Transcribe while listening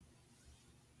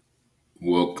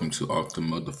Welcome to Off the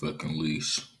Motherfucking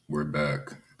Leash. We're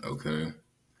back, okay?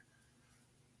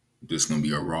 This gonna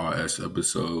be a raw ass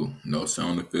episode. No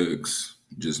sound effects.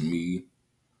 Just me,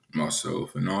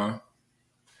 myself, and I.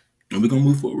 And we're gonna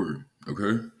move forward,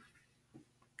 okay?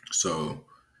 So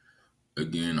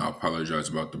again, I apologize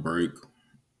about the break.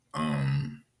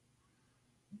 Um,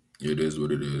 it is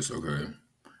what it is, okay?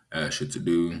 I had shit to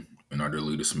do, and I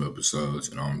deleted some episodes,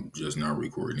 and I'm just now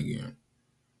recording again.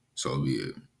 So be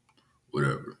it.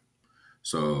 Whatever.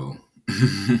 So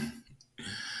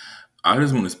I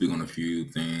just want to speak on a few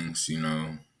things,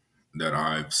 that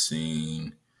I've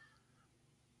seen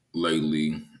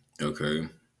lately. Okay.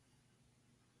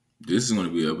 This is going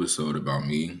to be an episode about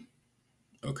me.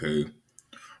 Okay.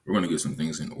 We're going to get some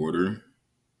things in order.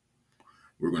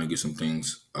 We're going to get some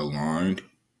things aligned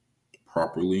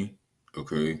properly.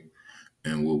 Okay.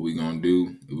 And what we're going to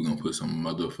do is we're going to put some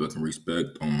motherfucking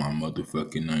respect on my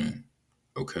motherfucking name.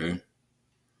 Okay.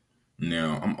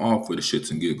 Now, I'm all for the shits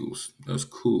and giggles. That's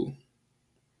cool.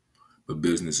 But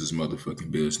business is motherfucking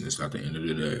business at the end of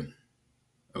the day.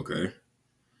 Okay.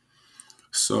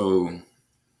 So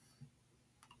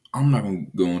I'm not gonna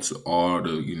go into all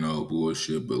the,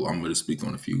 bullshit, but I'm gonna speak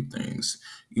on a few things.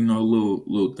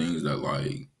 Little things that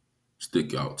like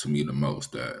stick out to me the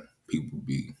most that people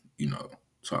be,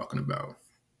 talking about.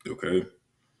 Okay.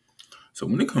 So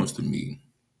when it comes to me,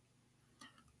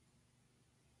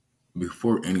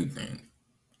 before anything,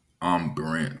 I'm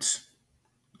Brent.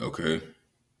 Okay.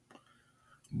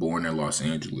 Born in Los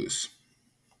Angeles.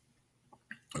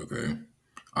 Okay.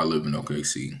 I live in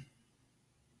OKC.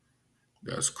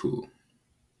 That's cool.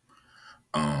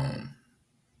 Um,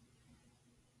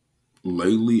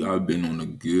 Lately I've been on a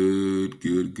good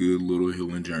little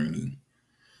healing journey.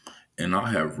 And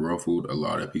I have ruffled a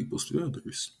lot of people's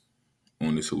feathers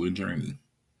on this healing journey.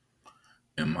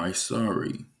 Am I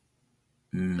sorry?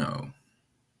 No.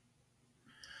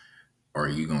 Are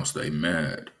you going to stay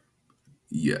mad?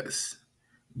 Yes.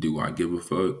 Do I give a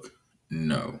fuck?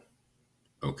 No.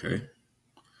 Okay.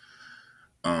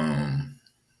 Um,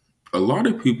 a lot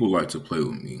of people like to play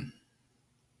with me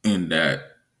and that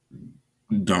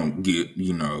don't get,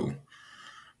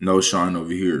 no shine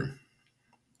over here.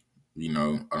 I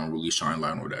don't really shine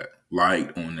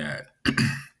light on that.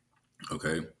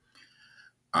 Okay.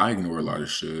 I ignore a lot of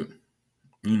shit.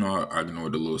 I ignore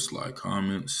the little sly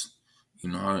comments.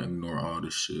 I ignore all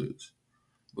the shit.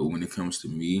 But when it comes to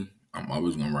me, I'm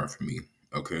always gonna ride for me.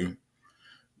 Okay?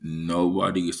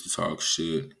 Nobody gets to talk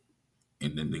shit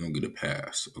and then they're gonna get a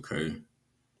pass, okay?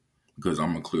 Because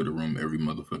I'm gonna clear the room every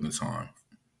motherfucking time.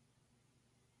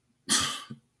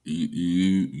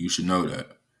 You should know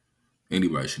that.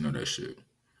 Anybody should know that shit.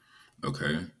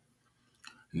 Okay?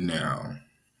 Now,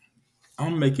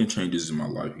 I'm making changes in my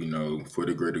life, for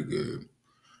the greater good.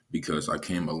 Because I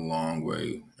came a long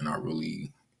way and I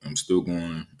really am still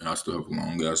going and I still have a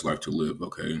long ass life to live,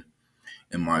 okay?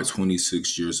 In my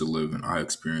 26 years of living, I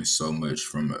experienced so much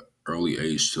from an early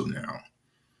age till now.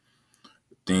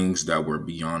 Things that were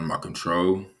beyond my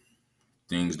control,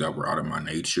 things that were out of my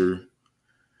nature,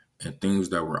 and things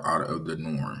that were out of the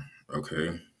norm.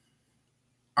 Okay.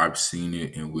 I've seen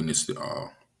it and witnessed it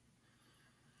all.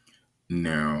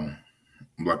 Now,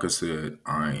 like I said,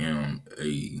 I am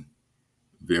a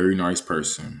very nice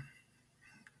person.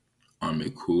 I'm a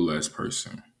cool ass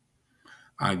person.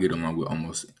 I get along with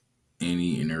almost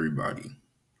any and everybody,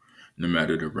 no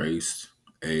matter the race,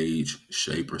 age,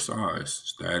 shape, or size,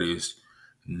 status,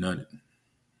 nothing.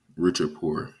 Rich or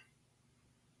poor,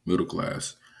 middle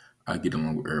class. I get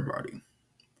along with everybody.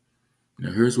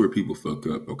 Now, here's where people fuck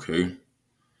up, okay?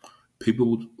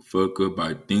 People fuck up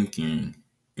by thinking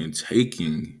and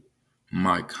taking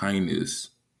my kindness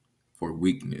for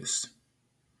weakness.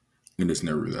 And it's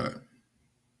never that.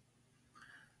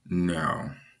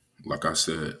 Now, like I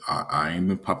said, I ain't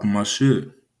been popping my shit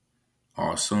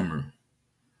all summer.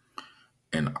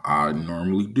 And I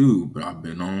normally do, but I've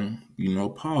been on,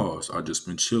 pause. I just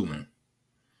been chilling.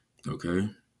 Okay.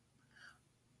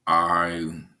 I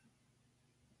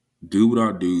do what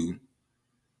I do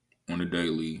on a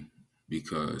daily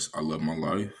because I love my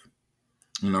life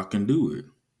and I can do it.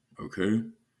 Okay.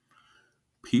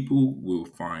 People will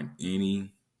find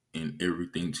any and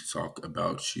everything to talk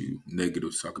about you,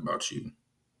 negative to talk about you,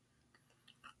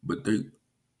 but they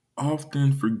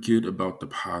often forget about the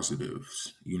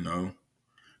positives.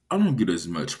 I don't get as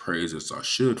much praise as I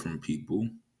should from people.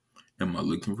 Am I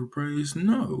looking for praise?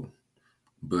 No.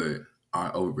 But I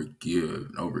overgive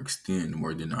and overextend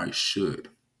more than I should.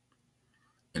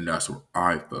 And that's where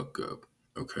I fuck up.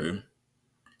 Okay.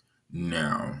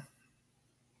 Now,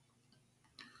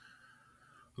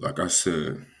 like I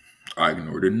said, I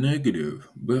ignore the negative.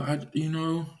 But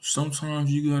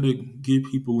sometimes you gotta get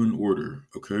people in order,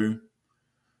 okay?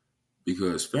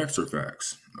 Because facts are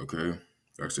facts, okay?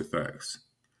 Facts are facts.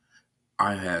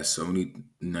 I had so many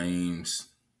names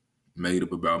made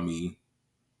up about me,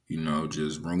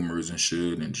 just rumors and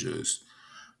shit and just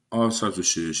all types of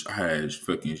shit. I had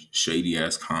fucking shady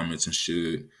ass comments and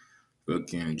shit.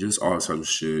 Fucking just all types of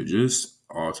shit. Just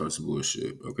all types of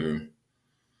bullshit, okay?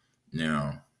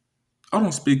 Now, I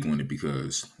don't speak on it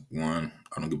because one,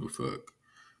 I don't give a fuck.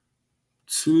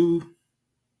 Two,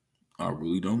 I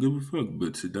really don't give a fuck.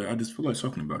 But today I just feel like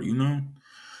talking about it.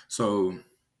 So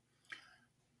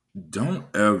don't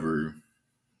ever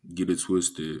get it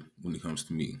twisted when it comes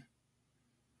to me.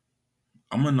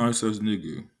 I'm a nice ass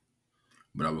nigga,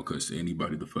 but I will cuss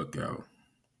anybody the fuck out.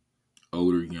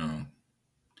 Old or young.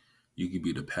 You could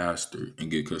be the pastor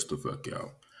and get cussed the fuck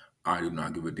out. I do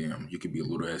not give a damn. You could be a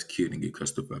little ass kid and get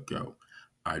cussed the fuck out.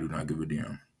 I do not give a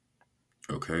damn.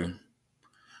 Okay?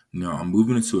 Now I'm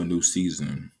moving into a new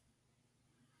season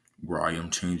where I am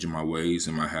changing my ways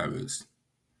and my habits.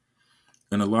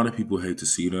 And a lot of people hate to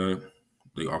see that.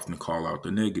 They often call out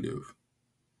the negative.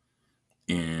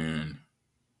 And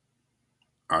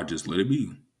I just let it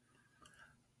be.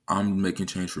 I'm making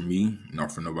change for me,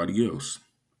 not for nobody else.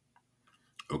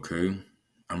 Okay?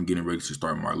 I'm getting ready to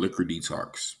start my liquor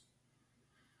detox.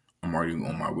 I'm already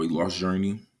on my weight loss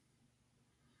journey.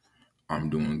 I'm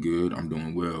doing good. I'm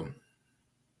doing well.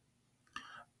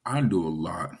 I do a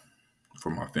lot for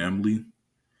my family.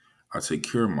 I take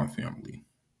care of my family.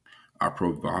 I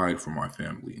provide for my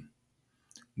family,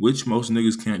 which most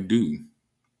niggas can't do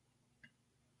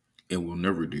and will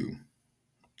never do.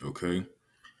 Okay?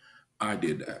 I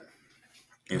did that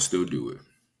and still do it.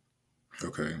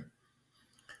 Okay?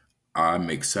 I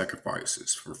make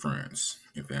sacrifices for friends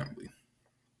and family.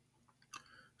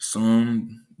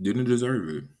 Some didn't deserve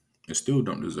it and still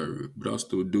don't deserve it, but I'll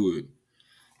still do it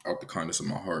out the kindness of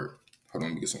my heart. Hold on,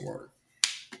 let me get some water.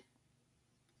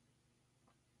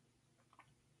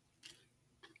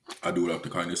 I do it out the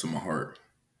kindness of my heart.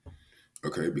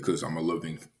 Okay? Because I'm a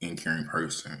loving and caring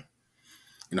person.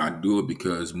 And I do it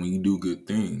because when you do good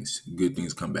things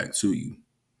come back to you.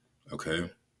 Okay?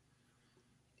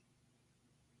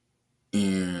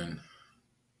 And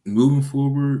moving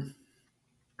forward,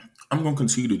 I'm going to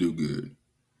continue to do good.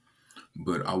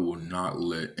 But I will not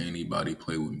let anybody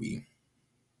play with me.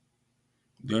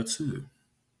 That's it.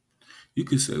 You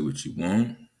can say what you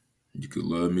want. You can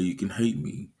love me. You can hate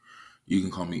me. You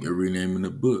can call me every name in the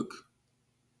book.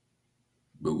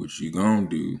 But what you gon'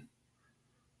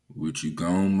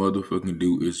 motherfucking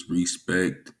do is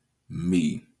respect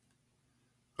me.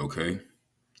 Okay?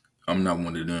 I'm not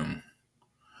one of them.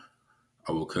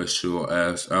 I will cuss your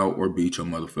ass out or beat your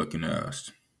motherfucking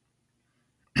ass.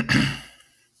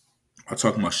 I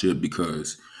talk my shit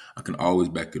because I can always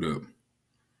back it up.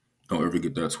 Don't ever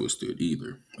get that twisted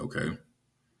either, okay?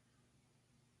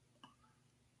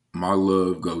 My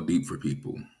love go deep for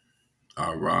people.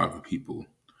 I ride for people.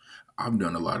 I've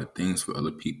done a lot of things for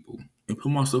other people and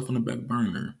put myself on the back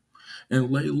burner.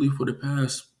 And lately, for the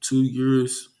past 2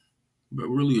 years, but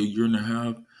really a year and a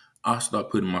half, I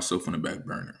stopped putting myself on the back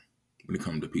burner when it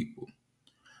comes to people.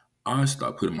 I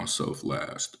stopped putting myself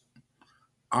last.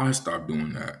 I stopped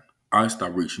doing that. I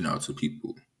stopped reaching out to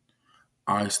people.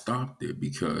 I stopped it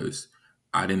because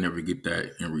I didn't ever get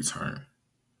that in return.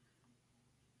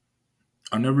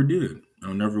 I never did.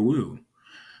 I never will.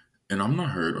 And I'm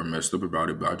not hurt or messed up about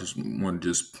it, but I just want to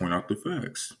just point out the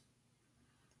facts.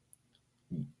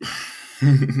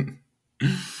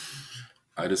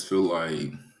 I just feel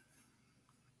like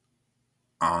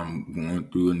I'm going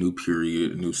through a new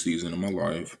period, a new season of my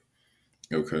life.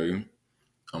 Okay.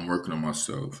 I'm working on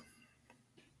myself.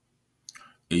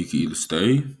 And you can either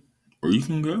stay or you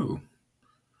can go.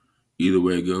 Either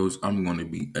way it goes, I'm gonna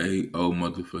be A-O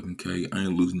motherfucking K. I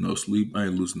ain't losing no sleep. I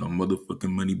ain't losing no motherfucking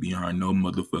money behind no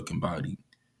motherfucking body.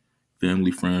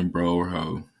 Family, friend, bro, or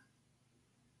hoe.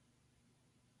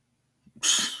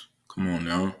 Come on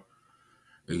now.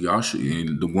 And y'all should,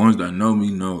 and the ones that know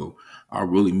me know, I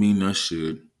really mean that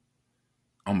shit.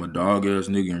 I'm a dog ass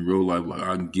nigga in real life. Like,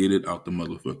 I can get it out the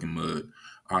motherfucking mud.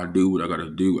 I do what I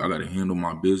gotta do. I gotta handle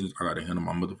my business. I gotta handle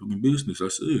my motherfucking business.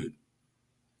 That's it.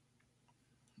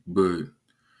 But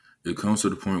it comes to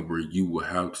the point where you will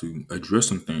have to address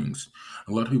some things.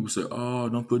 A lot of people say, oh,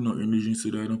 don't put no energy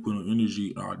into that. Don't put no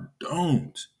energy. I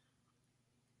don't.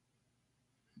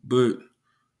 But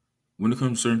when it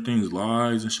comes to certain things,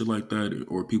 lies and shit like that,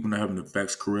 or people not having the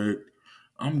facts correct,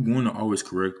 I'm going to always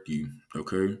correct you,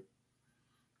 okay?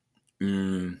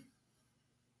 And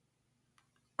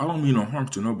I don't mean no harm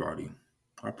to nobody.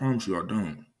 I promise you I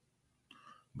don't.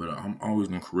 but I'm always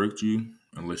gonna correct you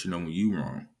and let you know when you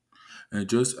wrong. And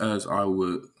just like I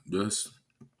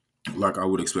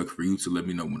would expect for you to let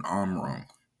me know when I'm wrong.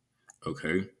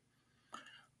 Okay.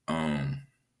 Um,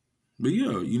 but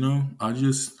yeah, I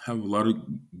just have a lot of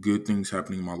good things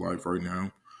happening in my life right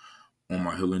now on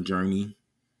my healing journey.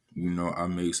 I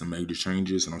made some major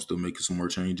changes and I'm still making some more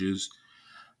changes.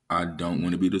 I don't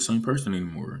want to be the same person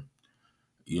anymore.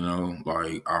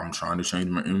 Like I'm trying to change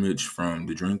my image from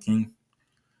the drinking.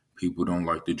 People don't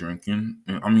like the drinking.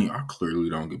 And I mean, I clearly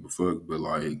don't give a fuck, but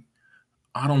like,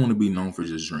 I don't want to be known for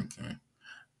just drinking.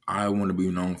 I want to be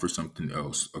known for something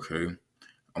else, okay?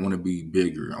 I want to be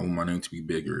bigger. I want my name to be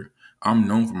bigger. I'm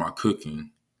known for my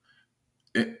cooking.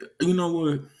 You know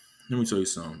what? Let me tell you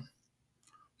something.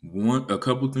 A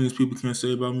couple things people can't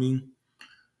say about me.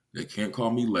 They can't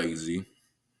call me lazy.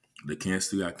 They can't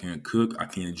say I can't cook. I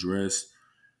can't dress.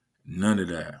 None of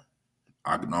that.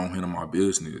 I don't handle my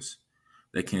business.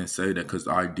 They can't say that because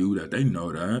I do that. They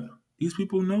know that. These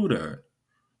people know that.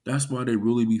 That's why they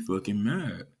really be fucking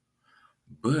mad.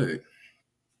 But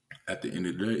at the end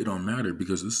of the day, it don't matter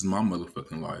because this is my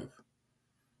motherfucking life.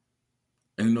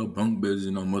 Ain't no bunk beds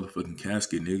in no motherfucking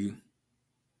casket, nigga.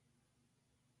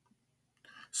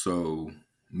 So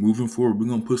moving forward, we're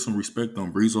gonna put some respect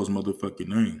on Breezo's motherfucking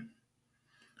name.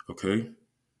 Okay?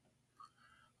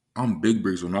 I'm Big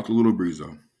Breezo, not the little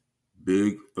Breezo.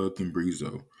 Big fucking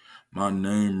Breezo. My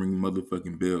name ring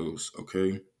motherfucking bells,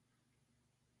 okay?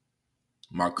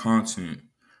 My content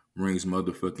rings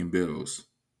motherfucking bells.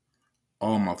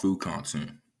 All my food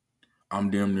content. I'm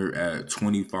damn near at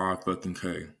 25 fucking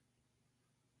K.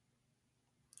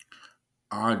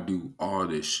 I do all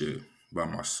this shit by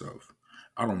myself.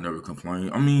 I don't never complain.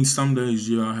 I mean, some days,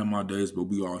 yeah, I have my days, but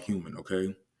we all human,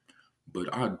 okay?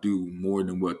 But I do more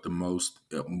than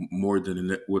more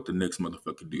than what the next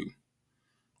motherfucker do,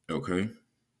 okay?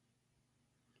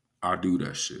 I do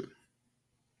that shit.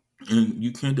 And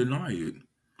you can't deny it.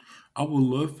 I would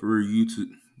love for you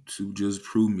to just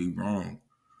prove me wrong.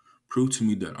 Prove to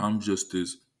me that I'm just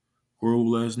this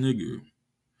horrible ass nigga.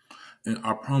 And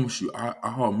I promise you,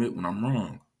 I'll admit when I'm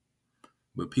wrong.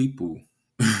 But people,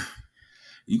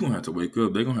 you gonna have to wake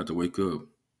up. They're gonna have to wake up.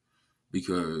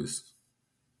 Because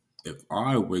if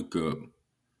I wake up,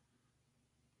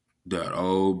 that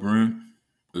old Brent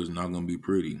is not gonna be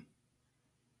pretty.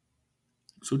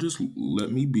 So just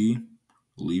let me be,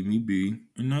 leave me be,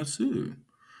 and that's it.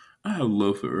 I have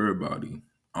love for everybody.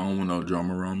 I don't want no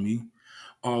drama around me.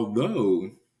 Although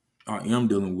I am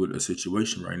dealing with a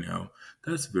situation right now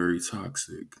that's very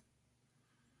toxic.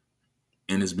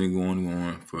 And it's been going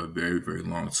on for a very, very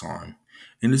long time.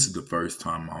 And this is the first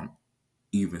time I'm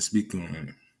even speaking on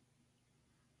it.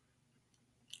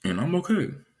 And I'm okay.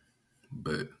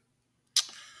 But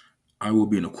I will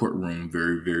be in a courtroom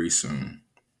very, very soon.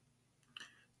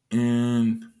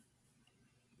 And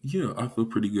yeah, I feel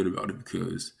pretty good about it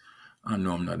because I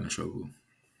know I'm not in trouble.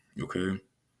 Okay.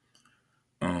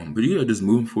 But yeah, just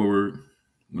moving forward,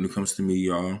 when it comes to me,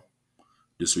 y'all,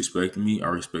 disrespecting me, I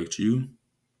respect you.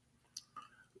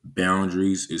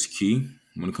 Boundaries is key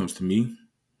when it comes to me.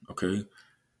 Okay.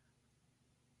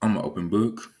 I'm an open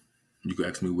book. You can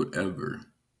ask me whatever.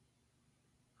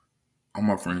 All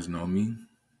my friends know me.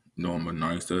 Know I'm a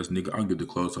nice ass nigga. I'll get the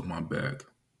clothes off my back.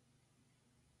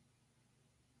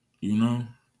 You know?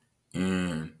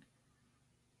 And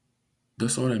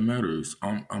that's all that matters.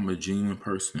 I'm a genuine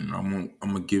person. I'm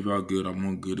gonna give out good. I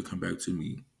want good to come back to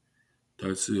me.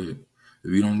 That's it.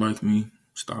 If you don't like me,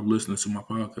 stop listening to my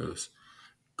podcast.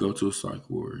 Go to a psych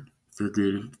ward.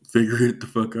 Figure it the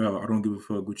fuck out. I don't give a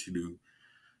fuck what you do.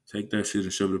 Take that shit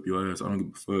and shove it up your ass. I don't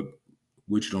give a fuck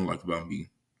what you don't like about me.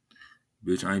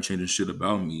 Bitch, I ain't changing shit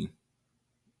about me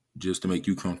just to make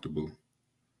you comfortable.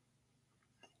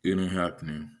 It ain't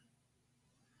happening.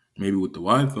 Maybe with the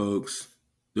white folks,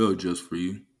 they'll adjust for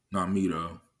you. Not me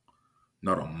though.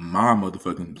 Not on my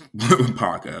motherfucking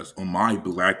podcast. On my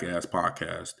black ass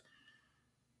podcast.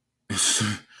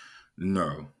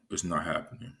 No, it's not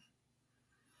happening.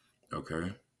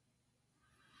 Okay.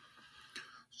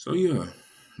 So yeah,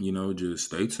 just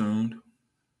stay tuned.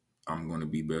 I'm gonna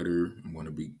be better. I'm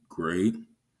gonna be great.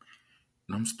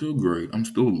 And I'm still great. I'm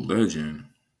still a legend.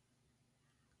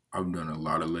 I've done a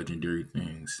lot of legendary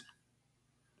things.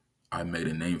 I made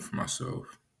a name for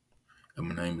myself. And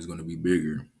my name is gonna be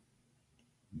bigger.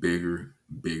 Bigger,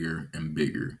 bigger, and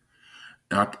bigger.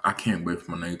 And I can't wait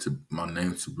for my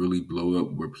name to really blow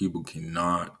up where people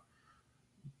cannot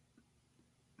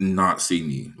not see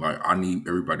me. Like I need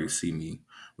everybody to see me,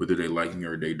 whether they like me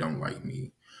or they don't like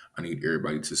me. I need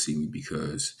everybody to see me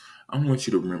because I want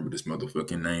you to remember this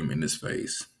motherfucking name and this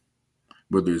face.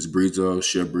 Whether it's Brizo,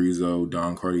 Chef Brizo,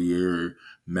 Don Cartier,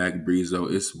 Mac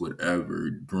Brizo, it's whatever.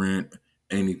 Brent,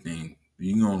 anything.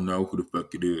 You don't know who the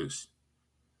fuck it is.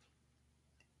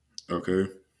 Okay?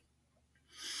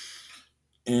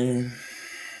 And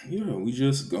yeah, we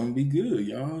just gonna be good,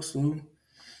 y'all. So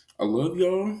I love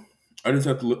y'all. I just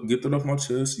have to get that off my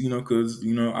chest, because,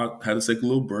 I had to take a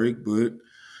little break, but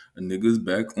a nigga's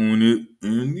back on it.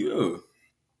 And yeah.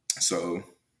 So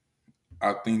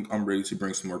I think I'm ready to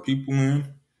bring some more people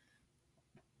in.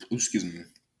 Excuse me.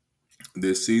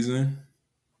 This season.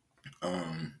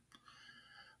 Um,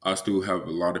 I still have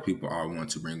a lot of people I want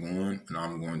to bring on, and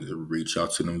I'm going to reach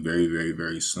out to them very, very,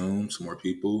 very soon. Some more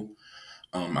people.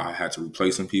 I had to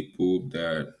replace some people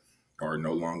that are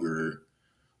no longer,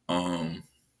 I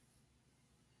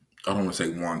don't want to say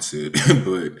wanted,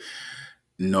 but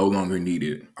no longer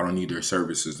needed. I don't need their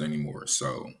services anymore.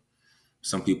 So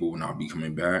some people will not be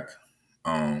coming back.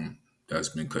 That's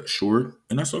been cut short,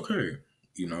 and that's okay,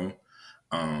 you know.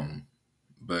 Um,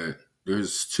 but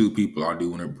there's two people I do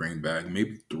want to bring back,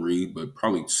 maybe three, but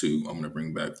probably two. I'm going to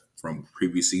bring back from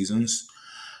previous seasons.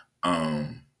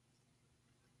 Um,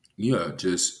 yeah,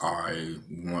 just I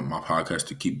want my podcast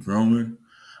to keep growing.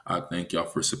 I thank y'all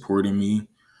for supporting me.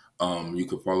 You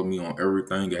can follow me on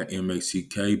everything at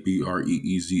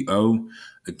MACKBREEZO.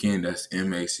 Again, that's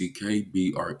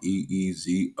MACKBREEZO.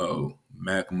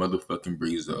 Mac motherfucking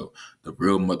Breezo. The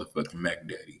real motherfucking Mac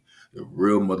Daddy. The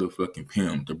real motherfucking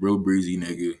pimp. The real breezy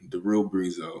nigga. The real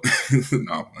Breezo.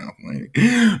 Nah, I'm playing.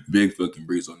 Big fucking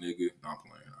Breezo nigga. Nah, I'm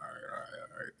playing. All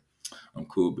right. I'm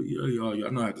cool, but yeah,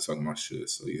 y'all know I have to talk my shit.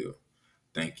 So yeah,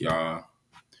 thank y'all.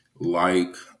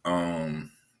 Like,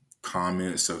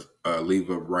 comments, leave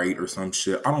a write or some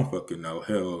shit. I don't fucking know.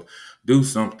 Hell, do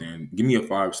something. Give me a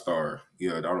 5 star.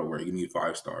 Yeah, that'll work. Give me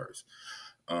 5 stars.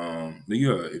 But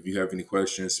yeah, if you have any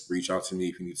questions, reach out to me.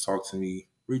 If you need to talk to me,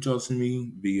 reach out to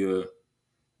me via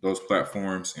those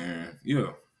platforms. And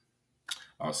yeah,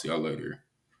 I'll see y'all later.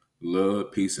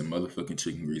 Love, peace, and motherfucking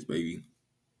chicken grease, baby.